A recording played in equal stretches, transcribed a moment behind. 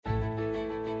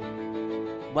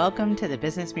Welcome to the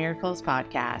Business Miracles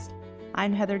Podcast.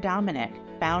 I'm Heather Dominick,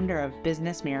 founder of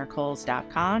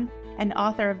BusinessMiracles.com and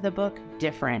author of the book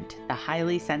Different, The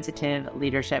Highly Sensitive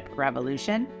Leadership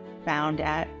Revolution, found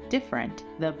at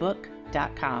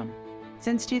differentthebook.com.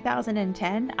 Since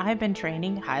 2010, I've been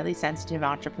training highly sensitive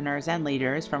entrepreneurs and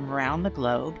leaders from around the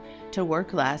globe to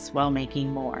work less while making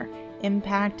more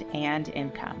impact and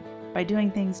income by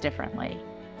doing things differently.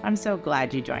 I'm so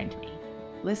glad you joined me.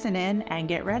 Listen in and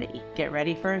get ready. Get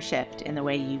ready for a shift in the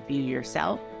way you view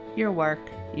yourself, your work,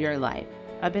 your life.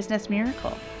 A business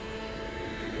miracle.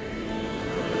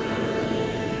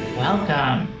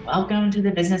 Welcome to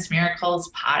the Business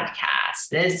Miracles Podcast.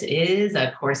 This is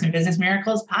a Course in Business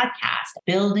Miracles podcast,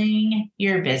 Building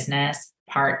Your Business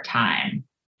Part-Time.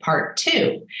 Part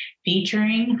 2,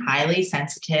 featuring highly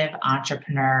sensitive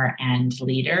entrepreneur and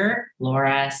leader,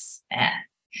 Laura Smith.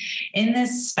 In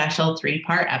this special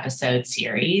 3-part episode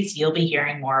series, you'll be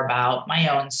hearing more about my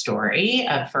own story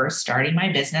of first starting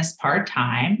my business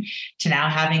part-time to now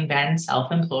having been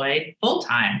self-employed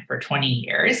full-time for 20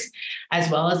 years,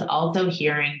 as well as also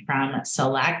hearing from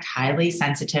select highly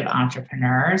sensitive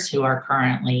entrepreneurs who are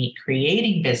currently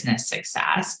creating business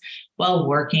success while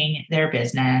working their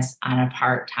business on a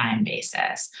part-time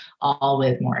basis, all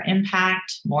with more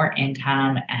impact, more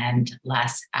income, and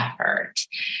less effort.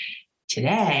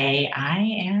 Today, I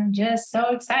am just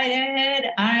so excited.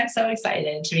 I'm so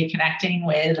excited to be connecting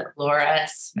with Laura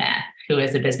Smith, who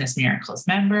is a Business Miracles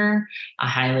member, a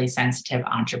highly sensitive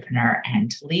entrepreneur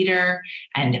and leader,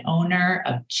 and owner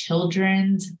of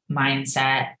Children's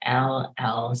Mindset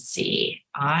LLC.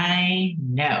 I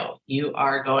know you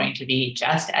are going to be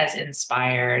just as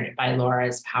inspired by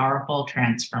Laura's powerful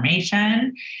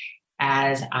transformation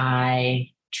as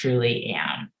I truly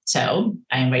am. So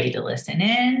I invite you to listen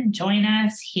in, join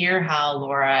us, hear how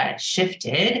Laura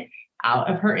shifted out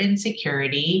of her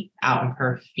insecurity, out of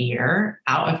her fear,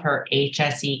 out of her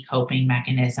HSE coping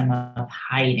mechanism of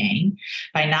hiding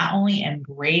by not only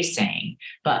embracing,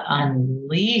 but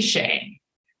unleashing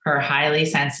her highly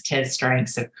sensitive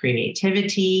strengths of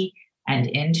creativity and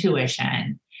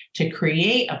intuition to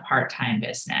create a part-time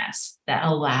business that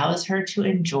allows her to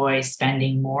enjoy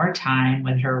spending more time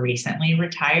with her recently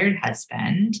retired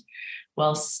husband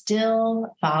while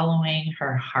still following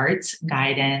her heart's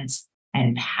guidance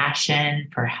and passion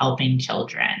for helping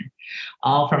children,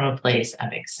 all from a place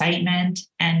of excitement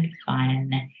and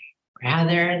fun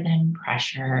rather than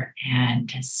pressure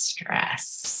and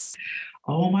stress.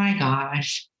 Oh my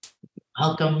gosh.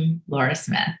 Welcome, Laura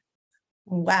Smith.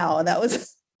 Wow, that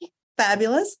was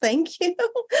fabulous. Thank you.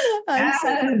 I'm so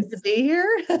happy to be here.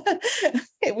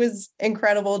 It was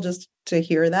incredible just to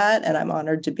hear that, and I'm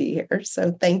honored to be here.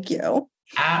 So thank you.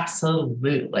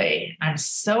 Absolutely. I'm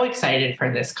so excited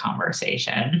for this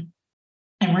conversation.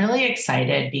 I'm really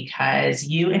excited because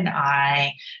you and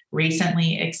I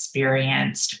recently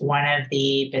experienced one of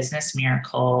the Business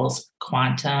Miracles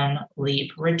Quantum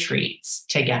Leap retreats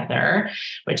together,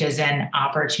 which is an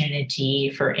opportunity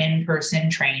for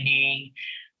in-person training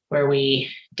where we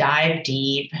dive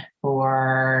deep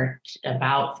for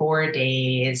about 4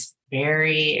 days,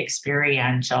 very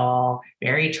experiential,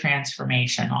 very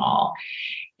transformational.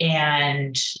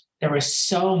 And there was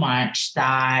so much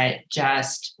that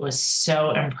just was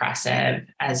so impressive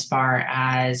as far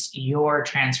as your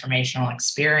transformational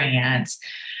experience.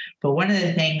 But one of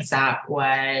the things that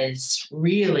was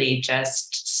really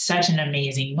just such an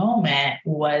amazing moment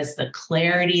was the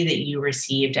clarity that you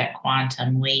received at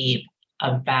Quantum Leap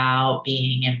about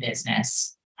being in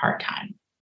business part-time.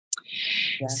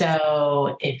 Yes.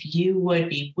 So if you would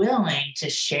be willing to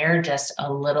share just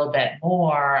a little bit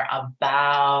more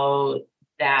about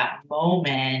that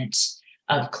moment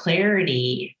of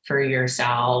clarity for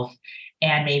yourself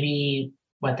and maybe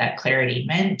what that clarity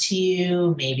meant to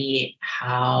you, maybe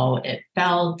how it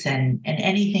felt, and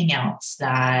anything else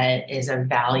that is of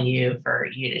value for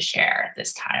you to share at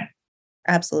this time.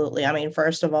 Absolutely. I mean,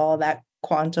 first of all, that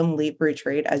Quantum Leap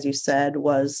retreat, as you said,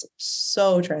 was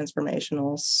so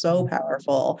transformational, so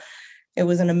powerful. It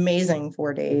was an amazing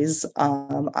 4 days.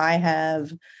 I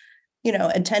have,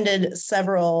 attended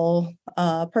several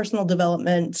personal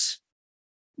development,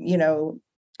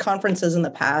 conferences in the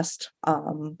past,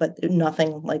 but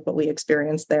nothing like what we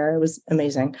experienced there. It was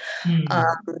amazing.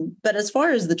 But as far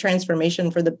as the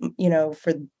transformation for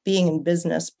for being in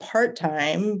business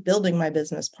part-time, building my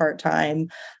business part-time,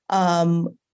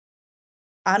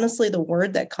 honestly, the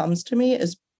word that comes to me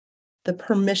is the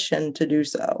permission to do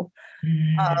so.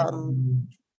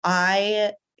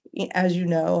 I, as you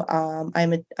know,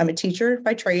 I'm a teacher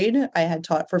by trade. I had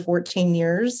taught for 14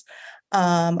 years.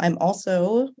 I'm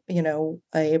also,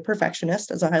 a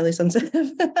perfectionist as a highly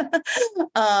sensitive.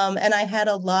 And I had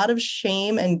a lot of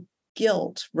shame and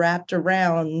guilt wrapped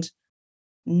around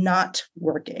not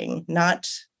working, not,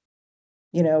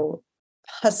 you know,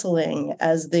 hustling,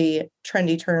 as the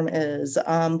trendy term is,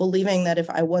 believing that if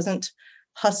I wasn't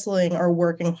hustling or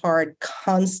working hard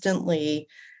constantly,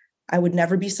 I would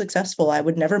never be successful. I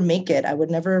would never make it. I would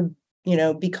never,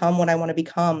 become what I want to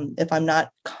become if I'm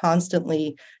not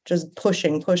constantly just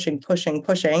pushing, pushing, pushing,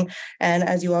 pushing. And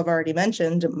as you have already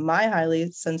mentioned, my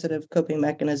highly sensitive coping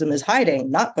mechanism is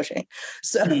hiding, not pushing.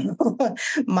 So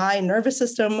my nervous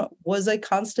system was a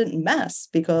constant mess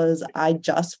because I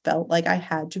just felt like I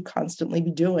had to constantly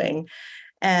be doing.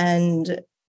 And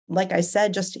like I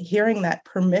said, just hearing that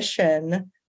permission,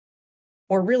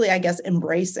 or really, I guess,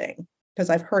 embracing, because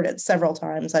I've heard it several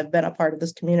times. I've been a part of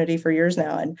this community for years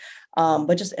now. And,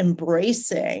 but just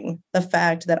embracing the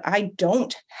fact that I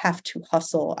don't have to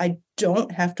hustle. I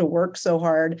don't have to work so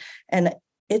hard. And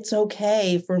it's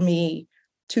okay for me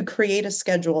to create a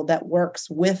schedule that works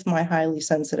with my highly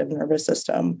sensitive nervous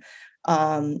system,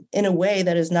 in a way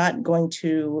that is not going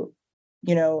to,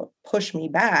 push me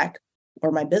back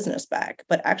or my business back,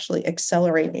 but actually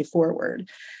accelerate me forward.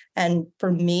 And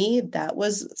for me, that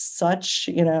was such,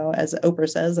 as Oprah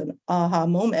says, an aha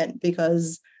moment,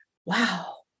 because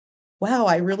wow,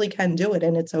 I really can do it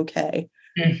and it's okay.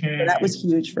 So that was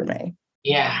huge for me.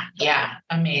 Yeah, yeah,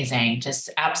 amazing. Just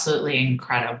absolutely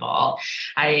incredible.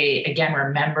 I again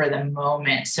remember the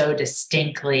moment so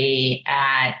distinctly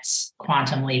at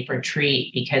Quantum Leap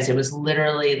Retreat, because it was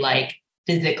literally like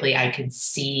physically I could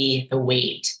see the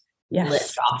weight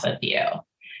lift off of you.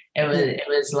 It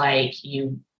was like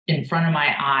you, in front of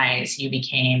my eyes, you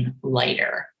became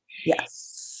lighter.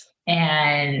 Yes.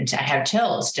 And I have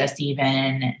chills just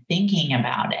even thinking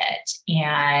about it.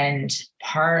 And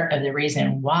part of the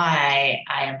reason why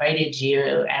I invited you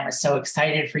and was so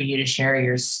excited for you to share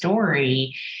your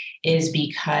story is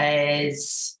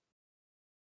because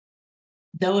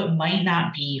though it might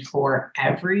not be for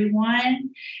everyone,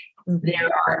 there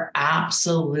are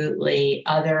absolutely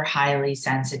other highly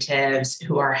sensitives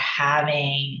who are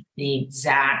having the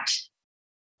exact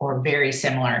or very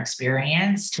similar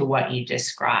experience to what you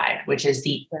described, which is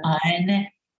the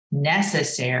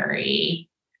unnecessary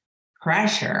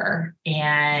pressure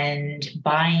and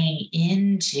buying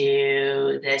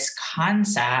into this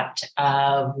concept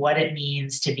of what it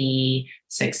means to be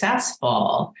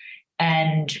successful.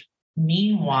 And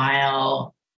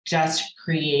meanwhile, just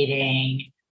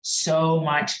creating so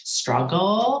much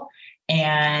struggle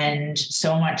and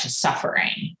so much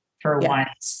suffering for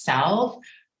oneself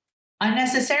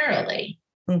unnecessarily.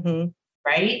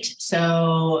 Right?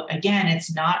 So again,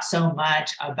 it's not so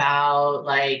much about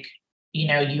like,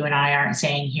 you and I aren't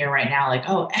saying here right now, like,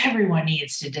 oh, everyone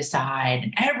needs to decide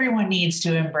and everyone needs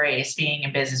to embrace being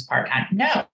in business part-time.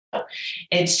 No,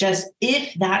 it's just,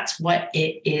 if that's what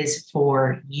it is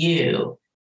for you,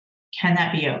 can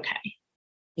that be okay?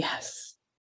 Yes.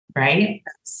 Right?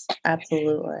 Yes,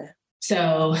 absolutely.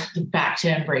 So back to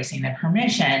embracing the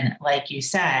permission, like you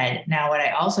said. Now, what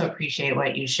I also appreciate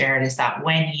what you shared is that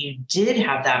when you did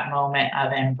have that moment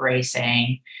of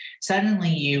embracing,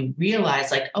 suddenly you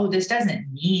realize like, oh, this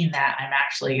doesn't mean that I'm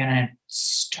actually going to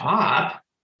stop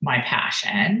my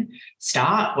passion,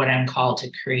 stop what I'm called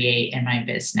to create in my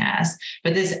business,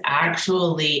 but this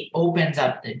actually opens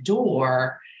up the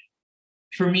door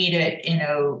for me to, in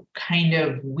a kind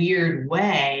of weird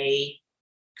way,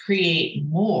 create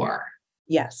more.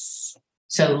 Yes.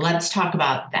 So let's talk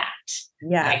about that.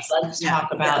 Yes. Like, let's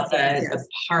talk about the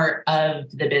part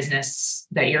of the business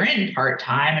that you're in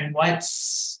part-time and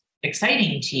what's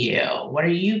exciting to you. What are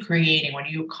you creating? What are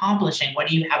you accomplishing? What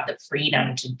do you have the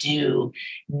freedom to do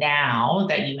now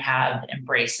that you have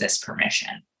embraced this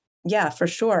permission? Yeah, for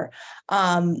sure.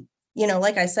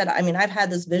 Like I said, I mean, I've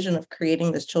had this vision of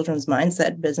creating this children's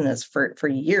mindset business for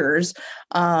years.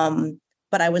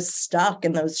 But I was stuck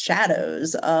in those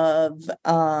shadows of,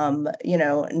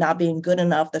 not being good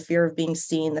enough, the fear of being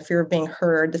seen, the fear of being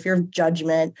heard, the fear of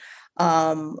judgment,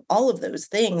 all of those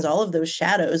things, all of those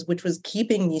shadows, which was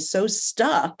keeping me so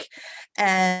stuck.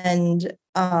 And,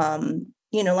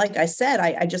 like I said,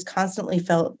 I just constantly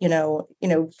felt,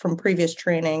 from previous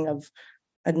training of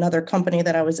another company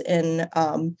that I was in,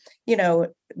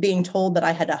 being told that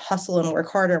I had to hustle and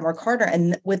work harder and work harder.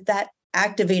 And with that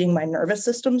activating my nervous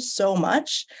system so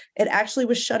much, it actually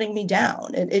was shutting me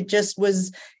down.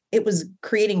 It was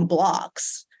creating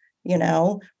blocks.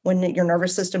 When your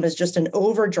nervous system is just in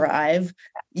overdrive,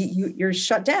 you're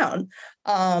shut down.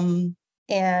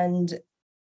 And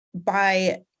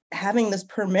by having this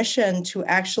permission to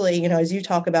actually, as you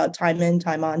talk about time in,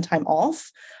 time on, time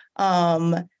off,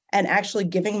 and actually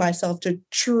giving myself to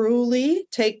truly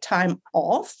take time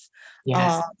off.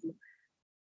 Yes.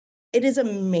 It is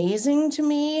amazing to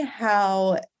me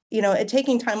how,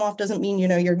 taking time off doesn't mean,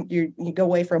 you go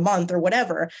away for a month or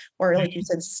whatever, or like you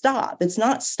said, stop. It's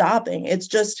not stopping. It's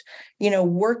just,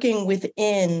 working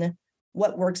within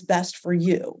what works best for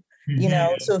you.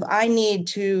 So if I need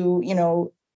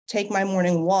to, take my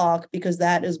morning walk because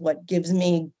that is what gives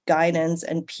me guidance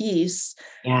and peace.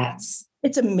 Yes.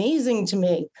 It's amazing to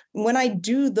me when I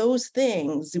do those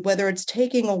things, whether it's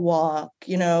taking a walk,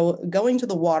 going to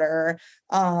the water,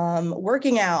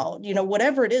 working out,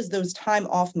 whatever it is, those time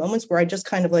off moments where I just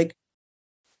kind of like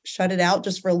shut it out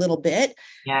just for a little bit.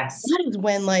 Yes. That is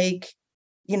when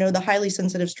the highly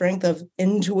sensitive strength of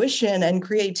intuition and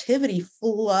creativity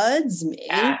floods me.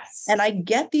 Yes. And I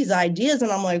get these ideas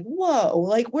and I'm like, whoa,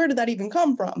 like, where did that even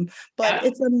come from? But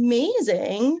it's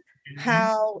amazing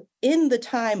how in the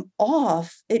time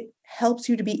off, it helps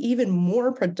you to be even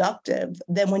more productive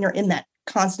than when you're in that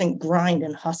constant grind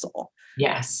and hustle.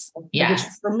 Yes. Yes.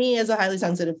 Which for me as a highly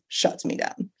sensitive shuts me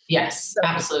down. Yes,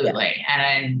 absolutely. Yeah. And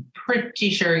I'm pretty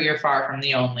sure you're far from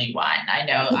the only one. I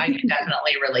know I can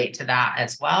definitely relate to that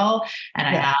as well. And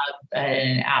I have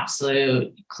an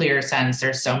absolute clear sense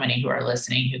there's so many who are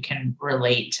listening who can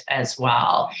relate as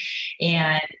well.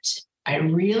 And I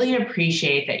really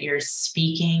appreciate that you're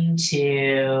speaking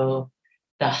to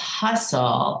the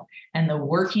hustle and the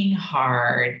working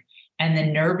hard and the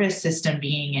nervous system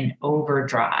being in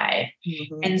overdrive.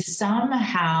 And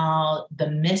somehow the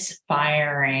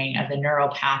misfiring of the neural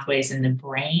pathways in the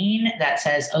brain that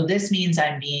says, oh, this means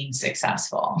I'm being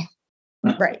successful.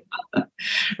 Right.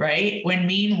 Right. When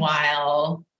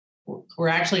meanwhile, we're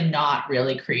actually not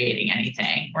really creating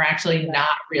anything. We're actually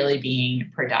not really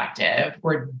being productive.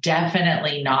 We're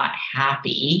definitely not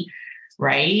happy.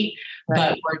 Right.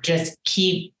 But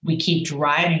we keep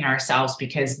driving ourselves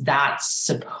because that's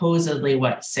supposedly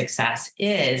what success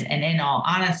is. And in all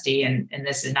honesty, and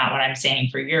this is not what I'm saying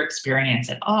for your experience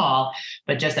at all,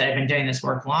 but just that I've been doing this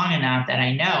work long enough that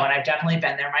I know, and I've definitely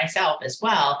been there myself as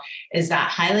well, is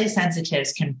that highly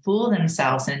sensitives can fool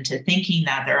themselves into thinking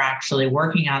that they're actually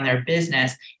working on their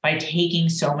business by taking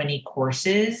so many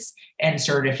courses and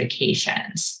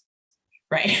certifications.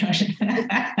 Right.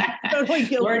 Totally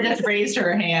guilty. Laura just raised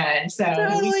her hand. So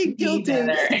totally guilty.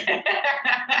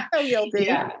 So guilty.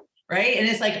 Yeah. Right. And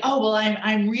it's like, oh, well,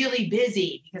 I'm really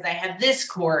busy because I have this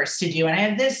course to do and I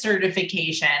have this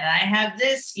certification and I have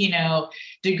this,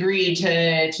 degree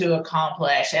to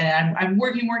accomplish. And I'm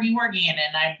working. And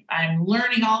I'm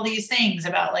learning all these things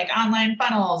about like online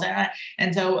funnels.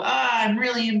 And so I'm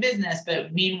really in business.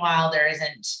 But meanwhile, there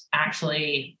isn't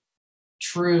actually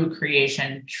true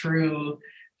creation, true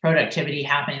productivity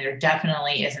happening. There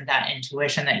definitely isn't that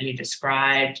intuition that you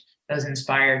described, those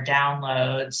inspired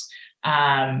downloads.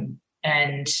 And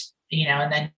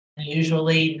then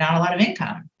usually not a lot of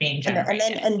income being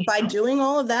generated. And by doing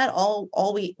all of that,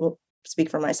 all we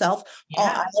speak for myself, all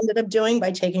I ended up doing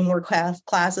by taking more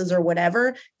classes or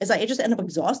whatever is I just end up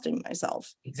exhausting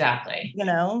myself. Exactly.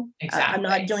 Exactly. I'm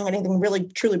not doing anything really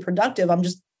truly productive. I'm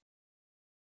just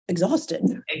exhausted.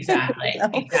 Exactly.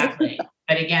 Exactly.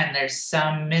 But again, there's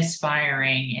some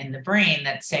misfiring in the brain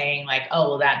that's saying like, oh,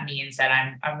 well, that means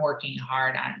that I'm working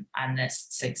hard on this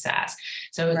success.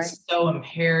 So it's so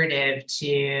imperative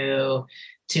to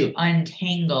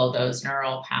untangle those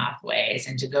neural pathways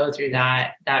and to go through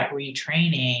that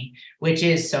retraining, which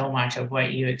is so much of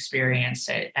what you experienced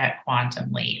at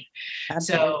Quantum Leap.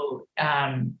 Absolutely. So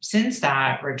since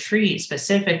that retreat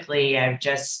specifically, I've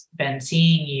just been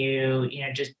seeing you,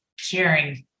 just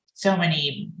sharing so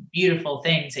many beautiful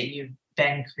things that you've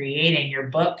been creating, your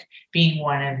book being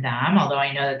one of them, although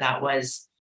I know that was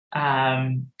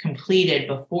completed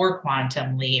before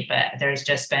Quantum Leap, but there's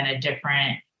just been a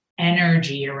different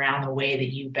energy around the way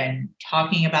that you've been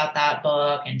talking about that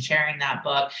book and sharing that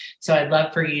book. So I'd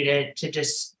love for you to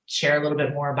just share a little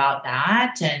bit more about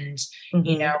that and,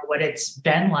 what it's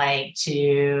been like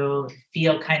to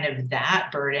feel kind of that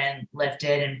burden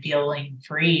lifted and feeling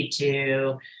free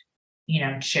to,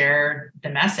 share the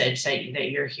message that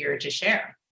you're here to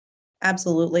share.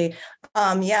 Absolutely.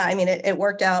 It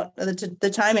worked out.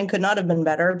 The timing could not have been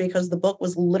better because the book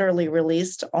was literally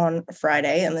released on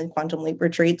Friday and then Quantum Leap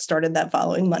Retreat started that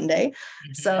following Monday.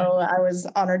 So I was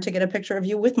honored to get a picture of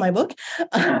you with my book.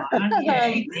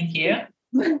 Thank you.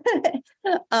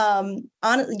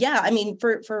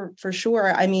 For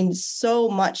sure. So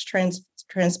much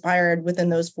transpired within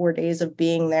those 4 days of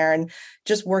being there and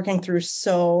just working through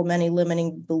so many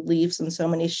limiting beliefs and so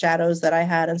many shadows that I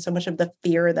had and so much of the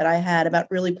fear that I had about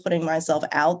really putting myself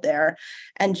out there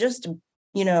and just,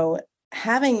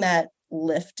 having that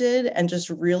lifted and just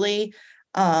really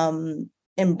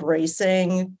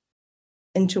embracing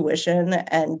intuition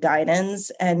and guidance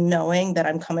and knowing that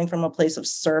I'm coming from a place of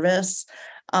service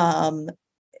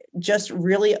just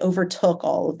really overtook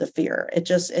all of the fear.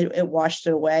 It washed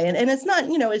it away. And it's not,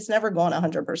 it's never gone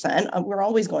 100%. We're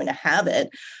always going to have it.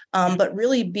 But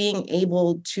really being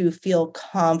able to feel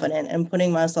confident and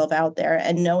putting myself out there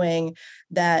and knowing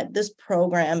that this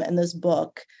program and this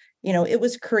book, it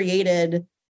was created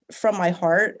from my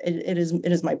heart. It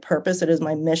is my purpose. It is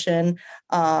my mission.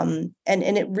 And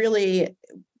it really,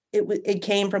 it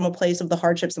came from a place of the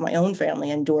hardships that my own family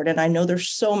endured. And I know there's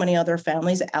so many other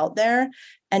families out there,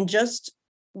 and just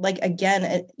like,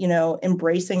 again,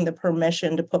 embracing the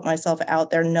permission to put myself out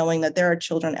there, knowing that there are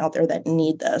children out there that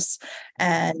need this.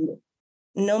 And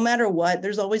no matter what,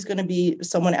 there's always going to be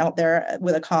someone out there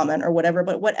with a comment or whatever,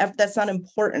 but whatever, that's not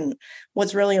important.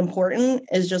 What's really important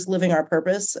is just living our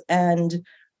purpose and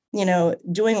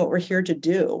doing what we're here to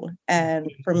do.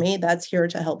 And for me, that's here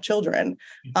to help children.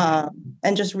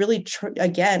 And just really,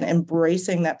 again,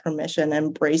 embracing that permission,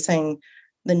 embracing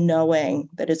the knowing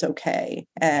that it's okay.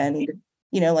 And,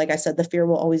 like I said, the fear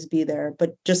will always be there,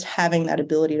 but just having that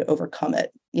ability to overcome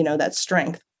it, that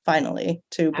strength finally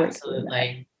to break.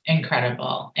 Absolutely.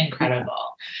 Incredible.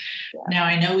 Yeah. Now,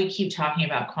 I know we keep talking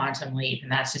about Quantum Leap,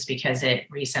 and that's just because it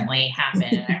recently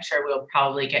happened, and I'm sure we'll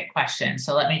probably get questions.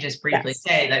 So let me just briefly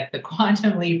say that the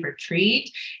Quantum Leap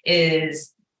retreat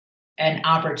is an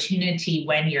opportunity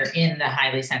when you're in the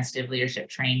highly sensitive leadership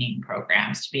training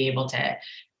programs to be able to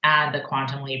add the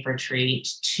Quantum Leap retreat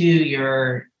to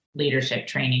your leadership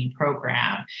training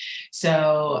program.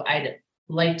 So I'd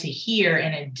like to hear,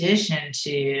 in addition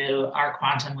to our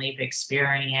Quantum Leap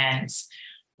experience,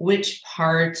 which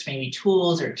parts, maybe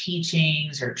tools or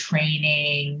teachings or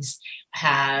trainings,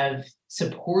 have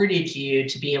supported you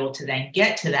to be able to then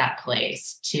get to that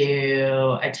place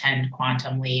to attend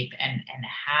Quantum Leap and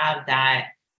have that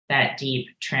deep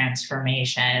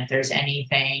transformation. If there's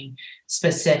anything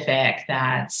specific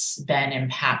that's been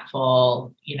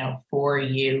impactful, for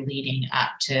you leading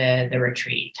up to the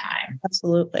retreat time.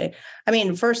 Absolutely. I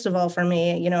mean, first of all, for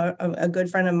me, a good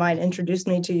friend of mine introduced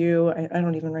me to you. I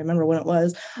don't even remember when it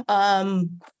was.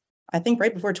 I think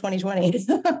right before 2020. I think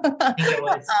it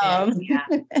was. Yeah.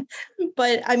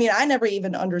 But I mean, I never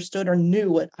even understood or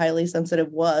knew what highly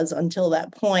sensitive was until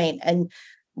that point. And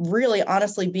really,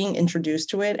 honestly, being introduced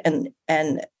to it. And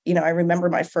I remember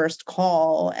my first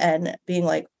call and being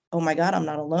like, oh my God, I'm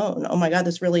not alone. Oh my God,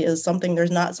 this really is something.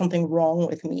 There's not something wrong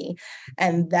with me.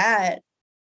 And that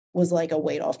was like a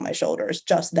weight off my shoulders,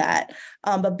 just that.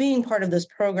 But being part of this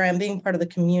program, being part of the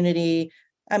community,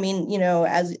 I mean,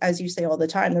 as you say all the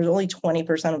time, there's only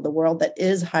 20% of the world that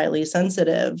is highly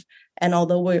sensitive. And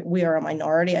although we are a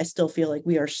minority, I still feel like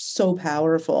we are so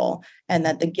powerful, and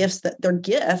that they're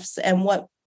gifts, and what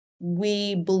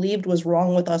we believed was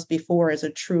wrong with us before is a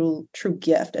true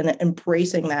gift. And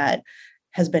embracing that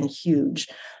has been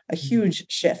a huge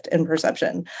shift in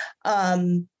perception.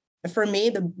 For me,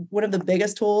 one of the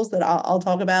biggest tools that I'll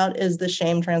talk about is the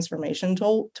shame transformation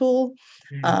tool.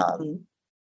 Mm-hmm.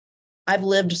 I've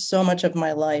lived so much of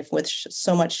my life with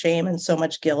so much shame and so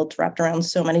much guilt wrapped around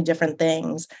so many different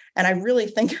things. And I really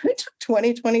think I took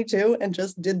 2022 and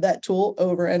just did that tool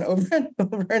over and over and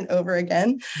over and over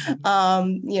again. Mm-hmm.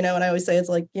 And I always say it's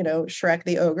like, Shrek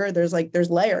the ogre, there's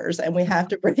layers, and we have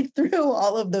to break through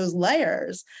all of those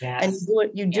layers. Yes. And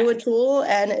you do a tool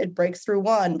and it breaks through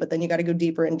one, but then you got to go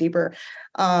deeper and deeper.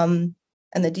 And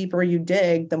the deeper you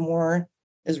dig, the more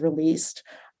is released.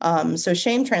 So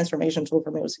shame transformation tool for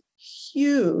me was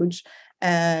huge.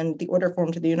 And the order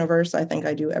form to the universe, I think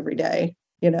I do every day,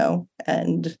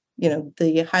 and,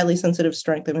 the highly sensitive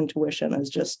strength of intuition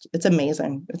is it's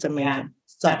amazing. It's amazing.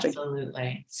 Yeah,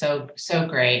 absolutely. So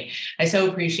great. I so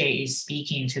appreciate you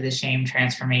speaking to the shame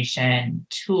transformation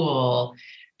tool,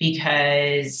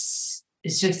 because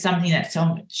it's just something that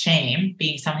shame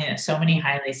being something that so many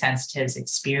highly sensitives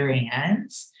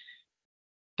experience,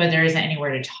 but there isn't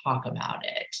anywhere to talk about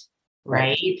it,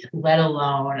 right? Let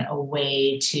alone a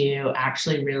way to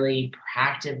actually really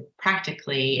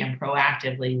practically and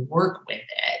proactively work with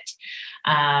it,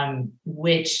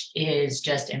 which is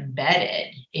just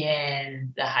embedded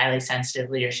in the highly sensitive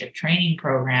leadership training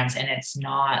programs. And it's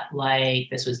not like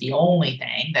this was the only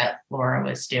thing that Laura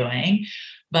was doing,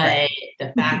 but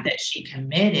the fact that she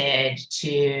committed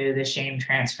to the shame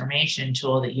transformation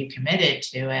tool, that you committed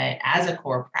to it as a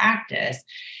core practice,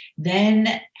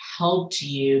 then helped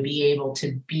you be able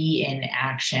to be in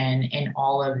action in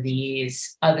all of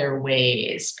these other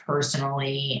ways,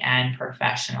 personally and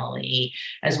professionally,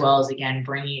 as well as, again,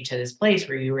 bring you to this place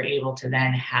where you were able to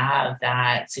then have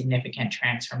that significant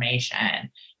transformation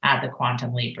at the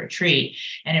Quantum Leap Retreat.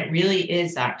 And it really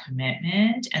is that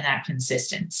commitment and that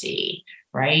consistency,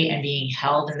 right? And being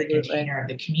held in the container of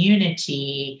the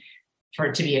community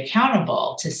to be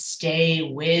accountable, to stay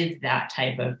with that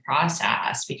type of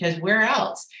process, because where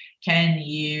else can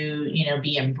you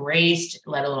be embraced,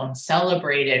 let alone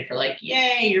celebrated for like,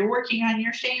 yay, you're working on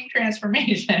your shame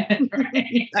transformation,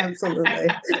 right? Absolutely.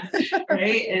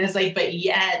 Right. And it's like, but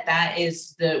yet that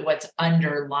is what's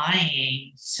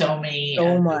underlying so many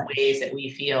of the ways that we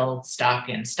feel stuck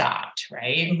and stopped,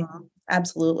 right? Mm-hmm.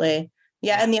 Absolutely.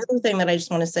 Yeah. And the other thing that I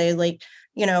just want to say is, like,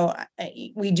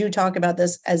 we do talk about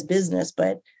this as business,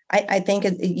 but I think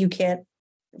you can't,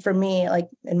 for me, like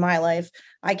in my life,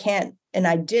 I can't, and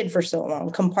I did for so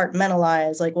long,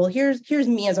 compartmentalize, like, well, here's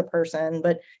me as a person,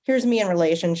 but here's me in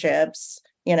relationships,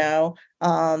 and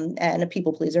a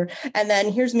people pleaser. And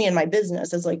then here's me in my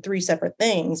business as like 3 separate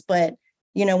things. But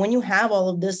when you have all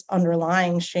of this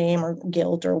underlying shame or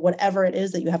guilt or whatever it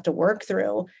is that you have to work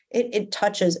through, it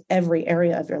touches every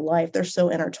area of your life. They're so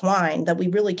intertwined that we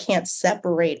really can't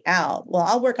separate out. Well,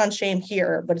 I'll work on shame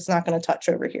here, but it's not going to touch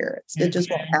over here. It just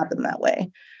won't happen that way.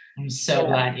 I'm so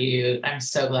glad you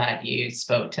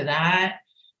spoke to that.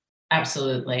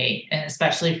 Absolutely. And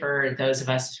especially for those of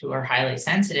us who are highly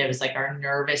sensitive, it's like our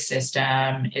nervous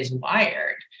system is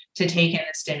wired to take in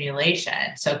the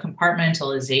stimulation. So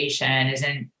compartmentalization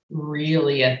isn't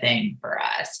really a thing for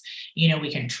us. We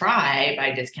can try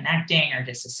by disconnecting or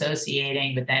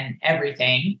disassociating, but then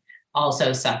everything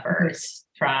also suffers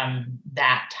from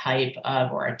that type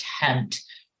of or attempt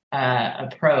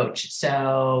approach.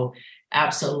 So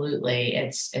absolutely,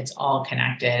 it's all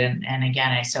connected. And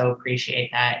again, I so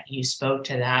appreciate that you spoke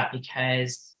to that,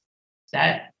 because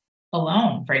that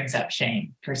alone brings up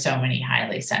shame for so many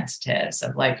highly sensitives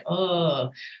of like,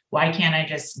 oh, why can't I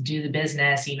just do the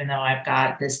business even though I've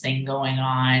got this thing going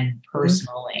on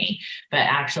personally? But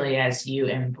actually, as you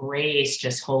embrace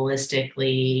just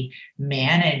holistically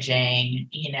managing,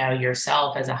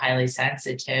 yourself as a highly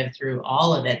sensitive through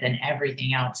all of it, then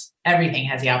everything has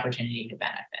the opportunity to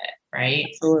benefit, right?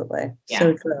 Absolutely. Yeah.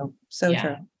 So true. So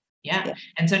true. Yeah.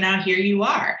 And so now here you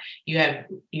are, you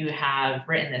have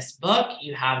written this book,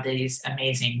 you have these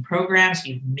amazing programs,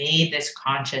 you've made this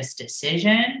conscious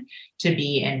decision to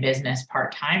be in business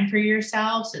part-time for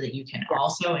yourself so that you can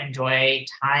also enjoy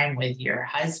time with your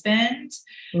husband.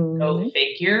 Go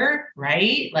figure,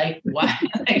 right? Like what?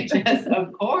 Like just,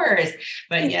 of course,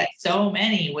 but yet so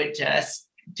many would just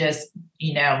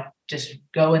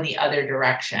go in the other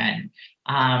direction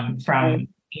from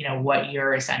what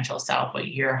your essential self, what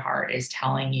your heart is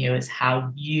telling you is how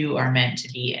you are meant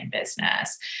to be in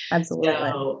business. Absolutely.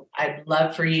 So I'd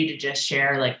love for you to just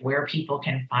share like where people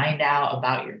can find out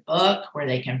about your book, where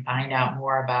they can find out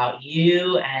more about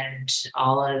you and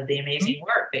all of the amazing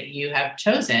work that you have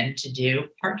chosen to do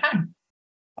part-time.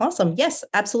 Awesome. Yes,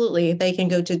 absolutely. They can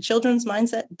go to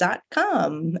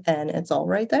childrensmindset.com and it's all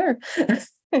right there.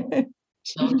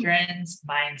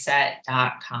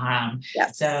 childrensmindset.com.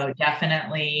 Yes. So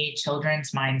definitely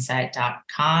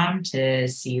childrensmindset.com to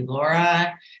see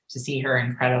Laura, to see her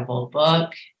incredible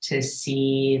book, to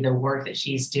see the work that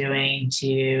she's doing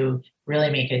to really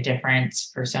make a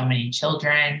difference for so many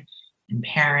children and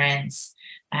parents.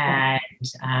 And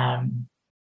and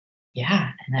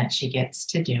that she gets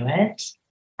to do it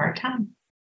part-time.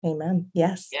 Amen.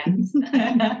 Yes.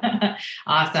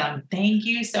 Awesome. Thank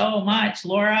you so much,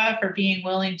 Laura, for being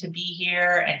willing to be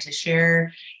here and to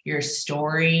share your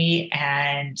story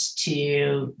and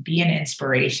to be an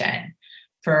inspiration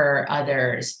for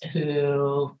others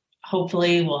who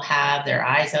hopefully will have their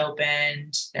eyes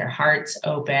opened, their hearts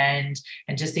opened,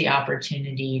 and just the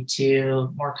opportunity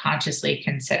to more consciously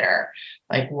consider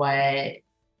like what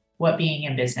being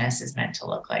in business is meant to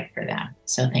look like for them.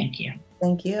 So thank you.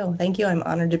 Thank you. Thank you. I'm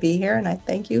honored to be here. And I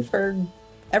thank you for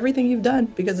everything you've done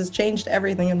because it's changed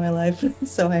everything in my life.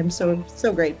 So I'm so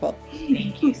grateful.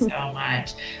 Thank you so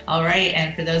much. All right.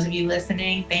 And for those of you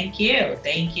listening, thank you.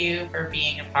 Thank you for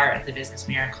being a part of the Business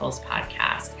Miracles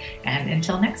podcast. And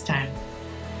until next time.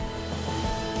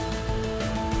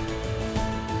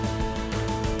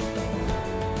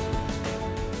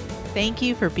 Thank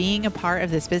you for being a part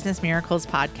of this Business Miracles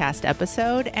podcast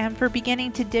episode and for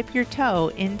beginning to dip your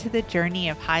toe into the journey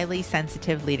of highly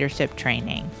sensitive leadership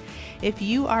training. If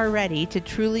you are ready to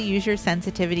truly use your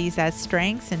sensitivities as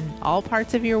strengths in all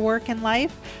parts of your work and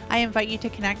life, I invite you to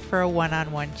connect for a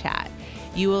one-on-one chat.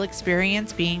 You will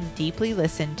experience being deeply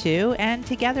listened to, and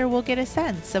together we'll get a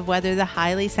sense of whether the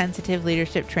highly sensitive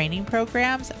leadership training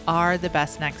programs are the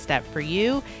best next step for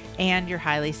you and your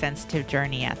highly sensitive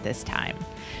journey at this time.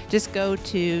 Just go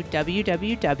to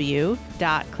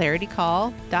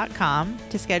www.claritycall.com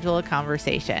to schedule a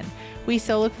conversation. We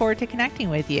so look forward to connecting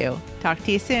with you. Talk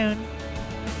to you soon.